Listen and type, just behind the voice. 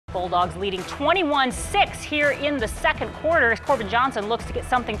Bulldogs leading 21-6 here in the second quarter as Corbin Johnson looks to get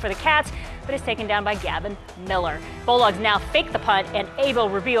something for the Cats, but is taken down by Gavin Miller. Bulldogs now fake the punt, and Abel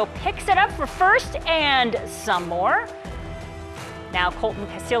Rubio picks it up for first and some more. Now Colton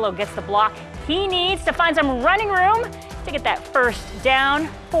Castillo gets the block he needs to find some running room to get that first down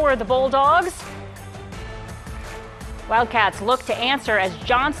for the Bulldogs. Wildcats look to answer as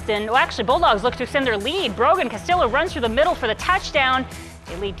Bulldogs look to extend their lead. Brogan Castillo runs through the middle for the touchdown.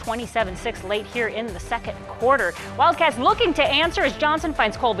 They lead 27-6 late here in the second quarter. Wildcats looking to answer as Johnson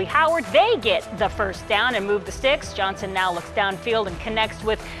finds Colby Howard. They get the first down and move the sticks. Johnson now looks downfield and connects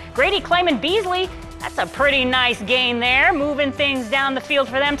with Grady Clayman Beasley. That's a pretty nice gain there, moving things down the field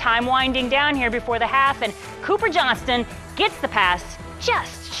for them. Time winding down here before the half, and Cooper Johnston gets the pass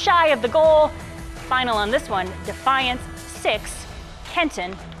just shy of the goal. Final on this one, Defiance 6,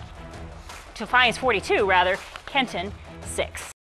 Kenton, Defiance 42 rather, Kenton 6.